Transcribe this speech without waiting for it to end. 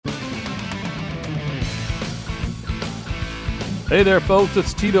Hey there, folks.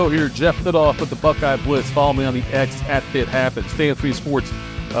 It's Tito here. Jeff Fidoff with the Buckeye Blitz. Follow me on the X at FitHappens. Fan 3 Sports,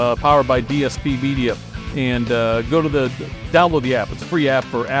 powered by DSP Media. And download the app. It's a free app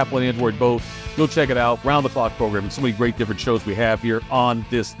for Apple and Android both. Go check it out. Round-the-clock program. And so many great different shows we have here on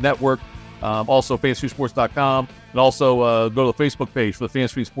this network. Also, fan3sports.com. And also go to the Facebook page for the Fan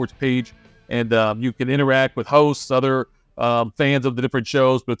 3 Sports page. And you can interact with hosts, other fans of the different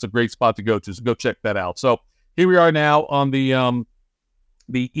shows. But it's a great spot to go to. So go check that out. So here we are now on the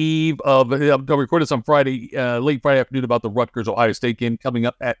eve of, I'm recording this on Friday, late Friday afternoon about the Rutgers-Ohio State game coming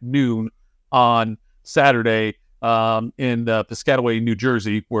up at noon on Saturday in Piscataway, New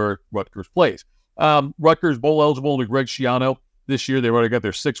Jersey, where Rutgers plays. Rutgers bowl eligible under Greg Schiano this year. They've already got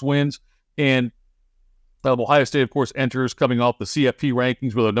their 6 wins. And Ohio State, of course, enters coming off the CFP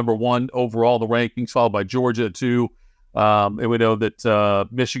rankings with a number 1 overall in the rankings, followed by Georgia at 2. And we know that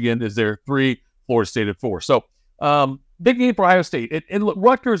Michigan is there 3. Florida State at 4. So, big game for Ohio State. And look,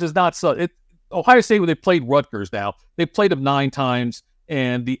 Rutgers is not so. Ohio State, when they played Rutgers now, they played them 9 times,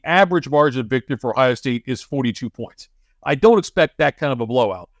 and the average margin of victory for Ohio State is 42 points. I don't expect that kind of a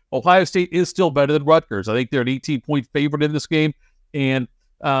blowout. Ohio State is still better than Rutgers. I think they're an 18-point favorite in this game, and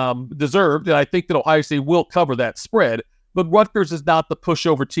deserved. And I think that Ohio State will cover that spread. But Rutgers is not the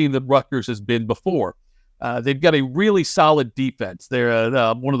pushover team that Rutgers has been before. They've got a really solid defense. They're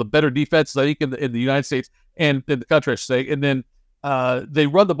one of the better defenses, I think, in the United States and in the country, I should say. And then they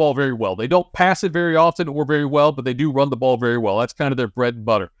run the ball very well. They don't pass it very often or very well, but they do run the ball very well. That's kind of their bread and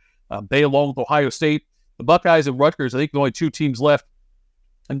butter. They, along with Ohio State, the Buckeyes and Rutgers, I think the only 2 teams left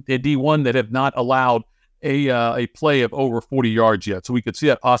in D1 that have not allowed a play of over 40 yards yet. So we could see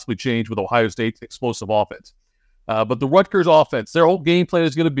that possibly change with Ohio State's explosive offense. But the Rutgers offense, their whole game plan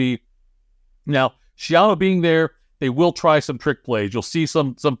is going to be, now, Schiano being there, they will try some trick plays. You'll see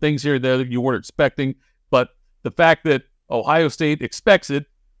some things here and there that you weren't expecting, but the fact that Ohio State expected,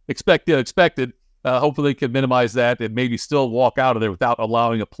 hopefully they can minimize that and maybe still walk out of there without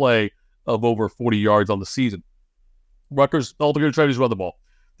allowing a play of over 40 yards on the season. Rutgers, all they're going to try to do is run the ball.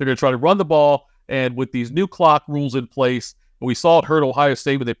 They're going to try to run the ball, and with these new clock rules in place, we saw it hurt Ohio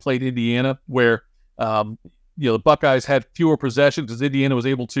State when they played Indiana, where the Buckeyes had fewer possessions because Indiana was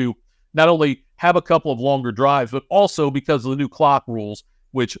able to not only have a couple of longer drives, but also because of the new clock rules,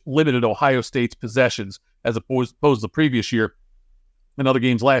 which limited Ohio State's possessions as opposed to the previous year and other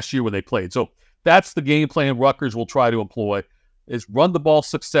games last year when they played. So that's the game plan Rutgers will try to employ, is run the ball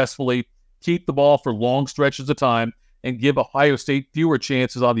successfully, keep the ball for long stretches of time, and give Ohio State fewer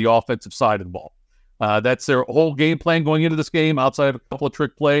chances on the offensive side of the ball. That's their whole game plan going into this game, outside of a couple of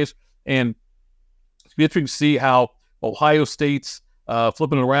trick plays. And it's interesting to see how Ohio State's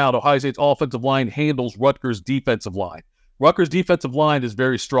flipping it around, Ohio State's offensive line handles Rutgers' defensive line. Rutgers' defensive line is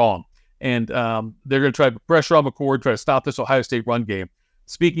very strong, and they're going to try to pressure on McCord, try to stop this Ohio State run game.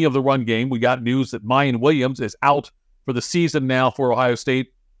 Speaking of the run game, we got news that Mayan Williams is out for the season now for Ohio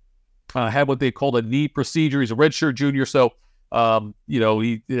State. Had what they called a knee procedure. He's a redshirt junior, so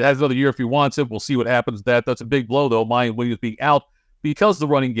he has another year if he wants it. We'll see what happens with that. That's a big blow, though, Mayan Williams being out because of the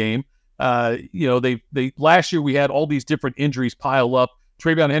running game. They last year we had all these different injuries pile up.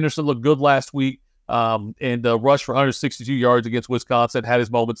 Travion Henderson looked good last week and rushed for 162 yards against Wisconsin, had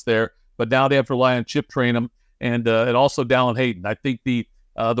his moments there. But now they have to rely on Chip Trayanum and also Dallin Hayden. I think the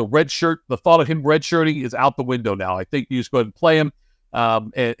red shirt, the thought of him redshirting is out the window now. I think you just go ahead and play him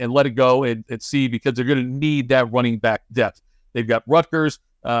and let it go and see, because they're going to need that running back depth. They've got Rutgers,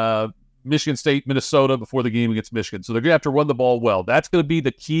 Michigan State, Minnesota before the game against Michigan. So they're going to have to run the ball well. That's going to be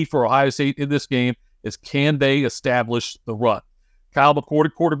the key for Ohio State in this game, is can they establish the run? Kyle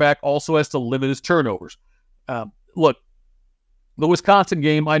McCord, quarterback, also has to limit his turnovers. Look, the Wisconsin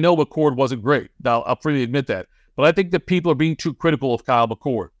game, I know McCord wasn't great. I'll freely admit that. But I think that people are being too critical of Kyle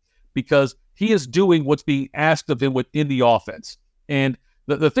McCord because he is doing what's being asked of him within the offense. And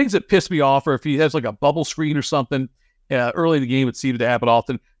the things that piss me off are if he has like a bubble screen or something. Early in the game, it seemed to happen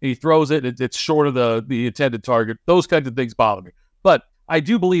often. And he throws it, it's short of the intended target. Those kinds of things bother me. But I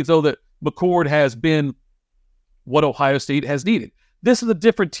do believe, though, that McCord has been what Ohio State has needed. This is a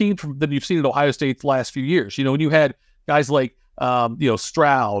different team than you've seen at Ohio State's last few years. When you had guys like,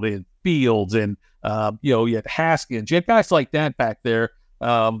 Stroud and Fields and, you had Haskins. You had guys like that back there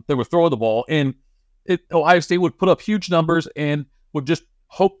that were throwing the ball. And Ohio State would put up huge numbers and would just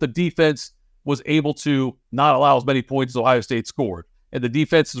hope the defense was able to not allow as many points as Ohio State scored. And the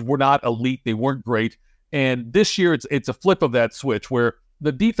defenses were not elite. They weren't great. And this year, it's a flip of that switch where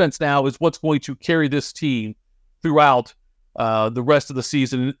the defense now is what's going to carry this team throughout the rest of the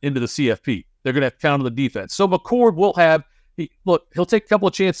season into the CFP. They're going to have to count on the defense. So McCord will have, He'll take a couple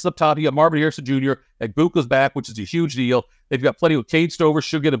of chances up top. You got Marvin Harrison Jr. Buka's back, which is a huge deal. They've got plenty of Cade Stover.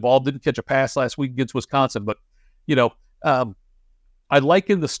 Should get involved. Didn't catch a pass last week against Wisconsin, but I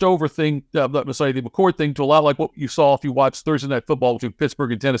liken the Stover thing, the McCord thing, to a lot like what you saw if you watched Thursday Night Football between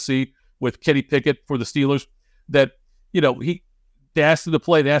Pittsburgh and Tennessee with Kenny Pickett for the Steelers. That they asked him to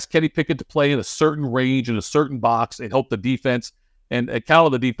play. They asked Kenny Pickett to play in a certain range, in a certain box, and help the defense and count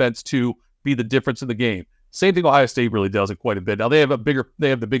on the defense to be the difference in the game. Same thing Ohio State really does it quite a bit. Now they have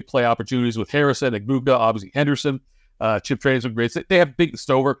the big play opportunities with Harrison and Buka, obviously Henderson, Chip Trayan's been great. They have big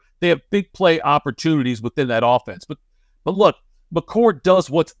Stover. They have big play opportunities within that offense. But look, McCord does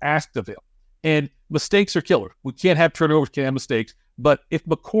what's asked of him, and mistakes are killer. We can't have turnovers, can't have mistakes. But if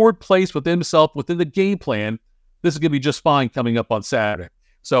McCord plays within himself, within the game plan, this is going to be just fine coming up on Saturday.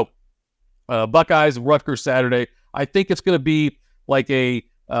 So Buckeyes and Rutgers Saturday. I think it's going to be like a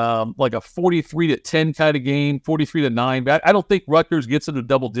 43-10 kind of game, 43-9. But I don't think Rutgers gets into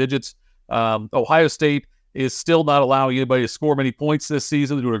double digits. Ohio State is still not allowing anybody to score many points this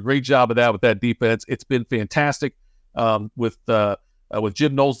season. They're doing a great job of that with that defense. It's been fantastic with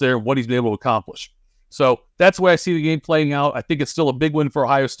Jim Knowles there and what he's been able to accomplish. So that's the way I see the game playing out. I think it's still a big win for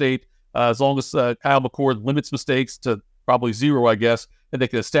Ohio State as long as Kyle McCord limits mistakes to probably 0, I guess, and they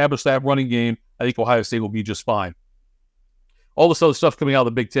can establish that running game. I think Ohio State will be just fine. All this other stuff coming out of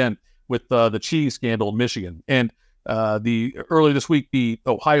the Big Ten with the cheese scandal in Michigan. And earlier this week, the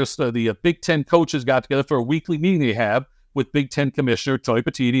Big Ten coaches got together for a weekly meeting they have with Big Ten Commissioner Tony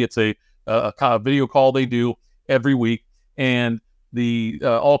Petitti. It's a kind of video call they do every week. And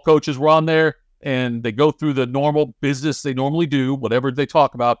all coaches were on there, and they go through the normal business they normally do, whatever they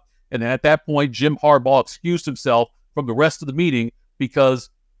talk about. And at that point, Jim Harbaugh excused himself from the rest of the meeting because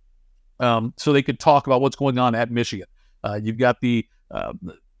so they could talk about what's going on at Michigan. You've got the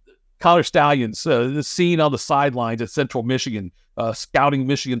Connor Stallions, the scene on the sidelines at Central Michigan, scouting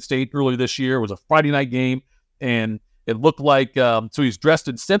Michigan State earlier this year. It was a Friday night game, and it looked like, so he's dressed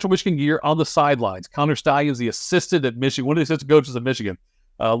in Central Michigan gear on the sidelines. Connor Stallions, the assistant at Michigan, one of the assistant coaches at Michigan,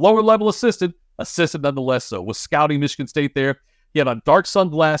 lower level assistant nonetheless, so was scouting Michigan State there. He had on dark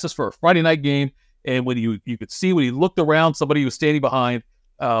sunglasses for a Friday night game, and when you could see when he looked around, somebody was standing behind,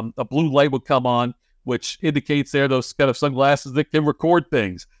 a blue light would come on, which indicates there those kind of sunglasses that can record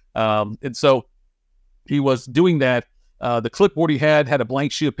things. And so he was doing that. The clipboard he had a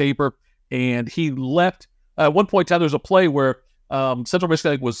blank sheet of paper, and he left. At one point in time, there was a play where Central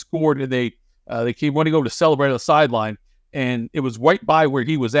Michigan was scored, and they came running over to celebrate on the sideline, and it was right by where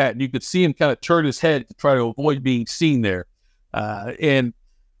he was at, and you could see him kind of turn his head to try to avoid being seen there. And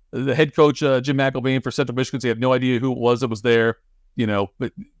the head coach, Jim McElvain for Central Michigan, he had no idea who it was that was there,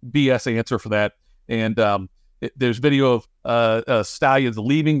 but BS answer for that. And there's video of Stallions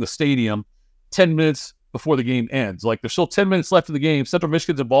leaving the stadium 10 minutes before the game ends. Like, there's still 10 minutes left in the game. Central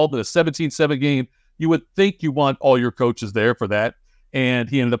Michigan's involved in a 17-7 game. You would think you want all your coaches there for that, and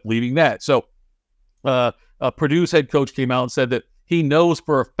he ended up leaving that. So Purdue's head coach came out and said that he knows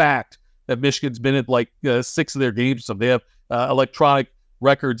for a fact that Michigan's been at like 6 of their games. So they have electronic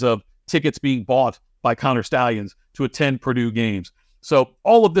records of tickets being bought by Connor Stallions to attend Purdue games. So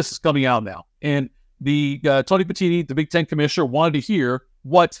all of this is coming out now. And the Tony Petitti, the Big Ten commissioner, wanted to hear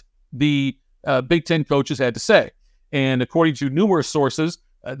what the Big Ten coaches had to say. And according to numerous sources,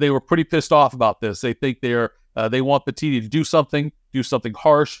 they were pretty pissed off about this. They think they want Petitti to do something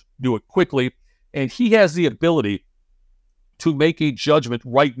harsh, do it quickly. And he has the ability to make a judgment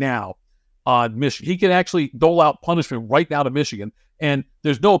right now on Michigan. He can actually dole out punishment right now to Michigan, and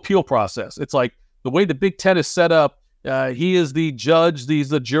there's no appeal process. It's like the way the Big Ten is set up, he is the judge, he's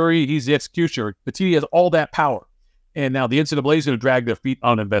the jury, he's the executioner. Petitti has all that power. And now the NCAA is going to drag their feet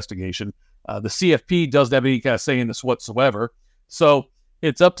on an investigation. The CFP doesn't have any kind of say in this whatsoever. So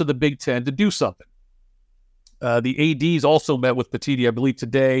it's up to the Big Ten to do something. The ADs also met with Petitti, I believe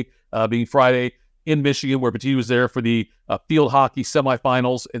today, being Friday, in Michigan, where Petitti was there for the field hockey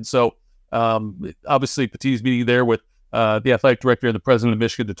semifinals. And so obviously Petitti's meeting there with the athletic director and the president of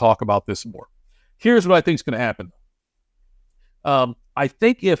Michigan to talk about this more. Here's what I think is going to happen. I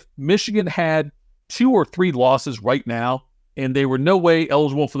think if Michigan had 2 or 3 losses right now, and they were no way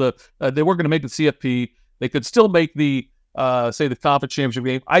eligible for they weren't going to make the CFP, they could still make the conference championship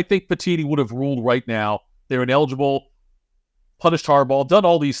game. I think Petitti would have ruled right now they're ineligible, punished Harbaugh, done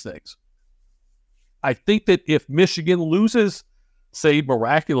all these things. I think that if Michigan loses, say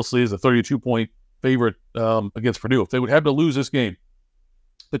miraculously as a 32-point favorite against Purdue, if they would have to lose this game,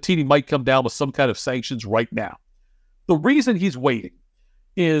 Petitti might come down with some kind of sanctions right now. The reason he's waiting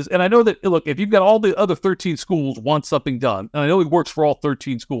is, and I know that, look, if you've got all the other 13 schools want something done, and I know he works for all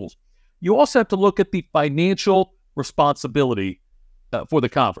 13 schools, you also have to look at the financial responsibility for the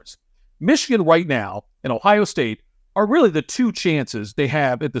conference. Michigan right now and Ohio State are really the two chances they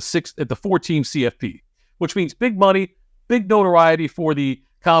have at the 4-team CFP, which means big money, big notoriety for the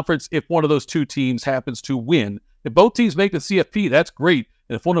conference if one of those two teams happens to win. If both teams make the CFP, that's great.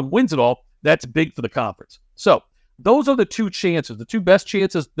 And if one of them wins it all, that's big for the conference. So those are the two chances, the two best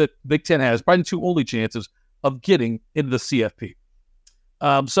chances that Big Ten has, probably the two only chances of getting into the CFP.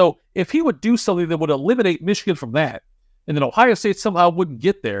 So if he would do something that would eliminate Michigan from that, and then Ohio State somehow wouldn't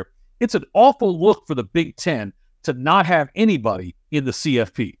get there, it's an awful look for the Big Ten to not have anybody in the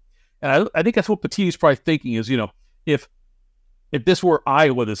CFP. And I think that's what Petitti's probably thinking is, if this were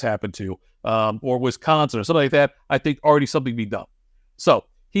Iowa this happened to, or Wisconsin or something like that, I think already something be done. So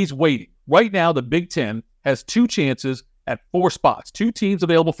he's waiting. Right now, the Big Ten has two chances at 4 spots, 2 teams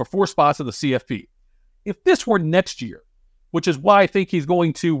available for 4 spots in the CFP. If this were next year, which is why I think he's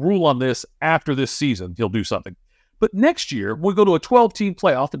going to rule on this after this season, he'll do something. But next year, we'll go to a 12-team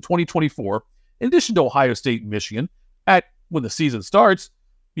playoff in 2024, in addition to Ohio State and Michigan. When the season starts,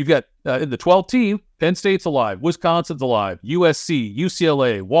 you've got in the 12-team, Penn State's alive, Wisconsin's alive, USC,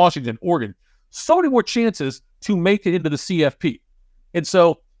 UCLA, Washington, Oregon. So many more chances to make it into the CFP. And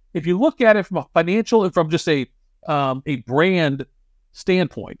so if you look at it from a financial and from just a brand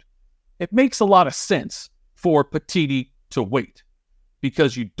standpoint, it makes a lot of sense for Petitti to wait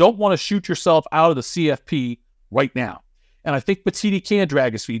because you don't want to shoot yourself out of the CFP right now. And I think Petitti can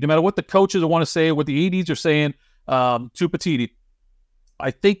drag his feet. No matter what the coaches want to say, what the ADs are saying to Petitti,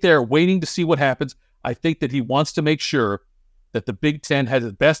 I think they're waiting to see what happens. I think that he wants to make sure that the Big Ten has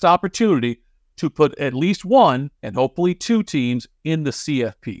the best opportunity to put at least 1 and hopefully 2 teams in the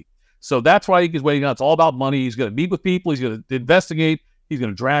CFP. So that's why he's waiting on. It's all about money. He's going to meet with people. He's going to investigate. He's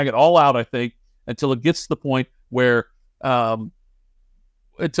going to drag it all out, I think, until it gets to the point where I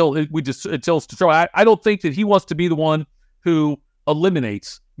don't think that he wants to be the one who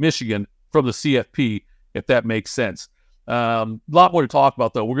eliminates Michigan from the CFP, if that makes sense. A lot more to talk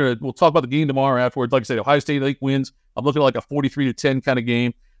about, though. We'll talk about the game tomorrow afterwards. Like I said, Ohio State, I think, wins. I'm looking at like a 43-10 kind of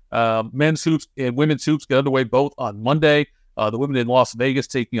game. Men's hoops and women's hoops get underway both on Monday. The women in Las Vegas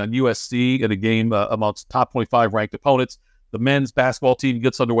taking on USC in a game amongst top 25 ranked opponents. The men's basketball team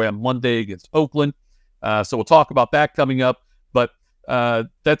gets underway on Monday against Oakland. So we'll talk about that coming up. But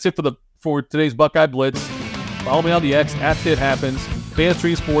that's it for today's Buckeye Blitz. Follow me on the X at @PittHappens.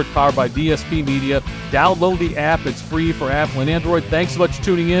 FanStream Sports powered by DSP Media. Download the app. It's free for Apple and Android. Thanks so much for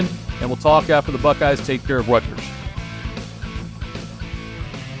tuning in, and we'll talk after the Buckeyes take care of Rutgers.